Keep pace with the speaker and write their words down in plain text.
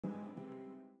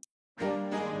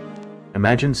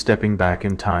Imagine stepping back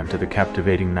in time to the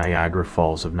captivating Niagara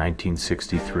Falls of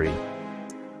 1963.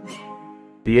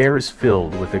 The air is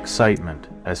filled with excitement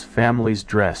as families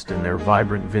dressed in their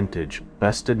vibrant vintage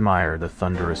best admire the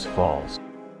thunderous falls.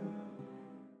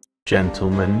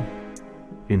 Gentlemen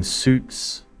in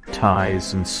suits,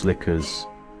 ties, and slickers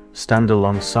stand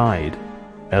alongside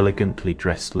elegantly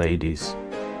dressed ladies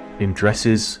in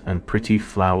dresses and pretty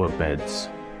flower beds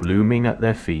blooming at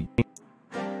their feet.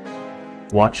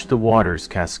 Watch the waters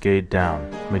cascade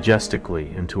down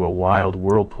majestically into a wild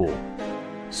whirlpool,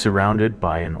 surrounded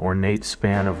by an ornate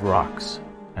span of rocks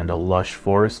and a lush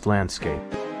forest landscape.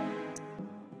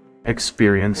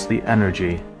 Experience the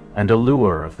energy and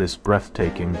allure of this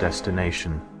breathtaking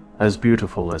destination, as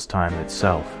beautiful as time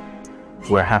itself,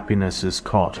 where happiness is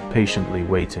caught patiently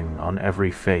waiting on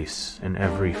every face in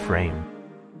every frame.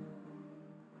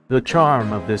 The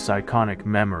charm of this iconic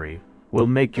memory will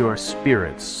make your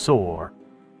spirits soar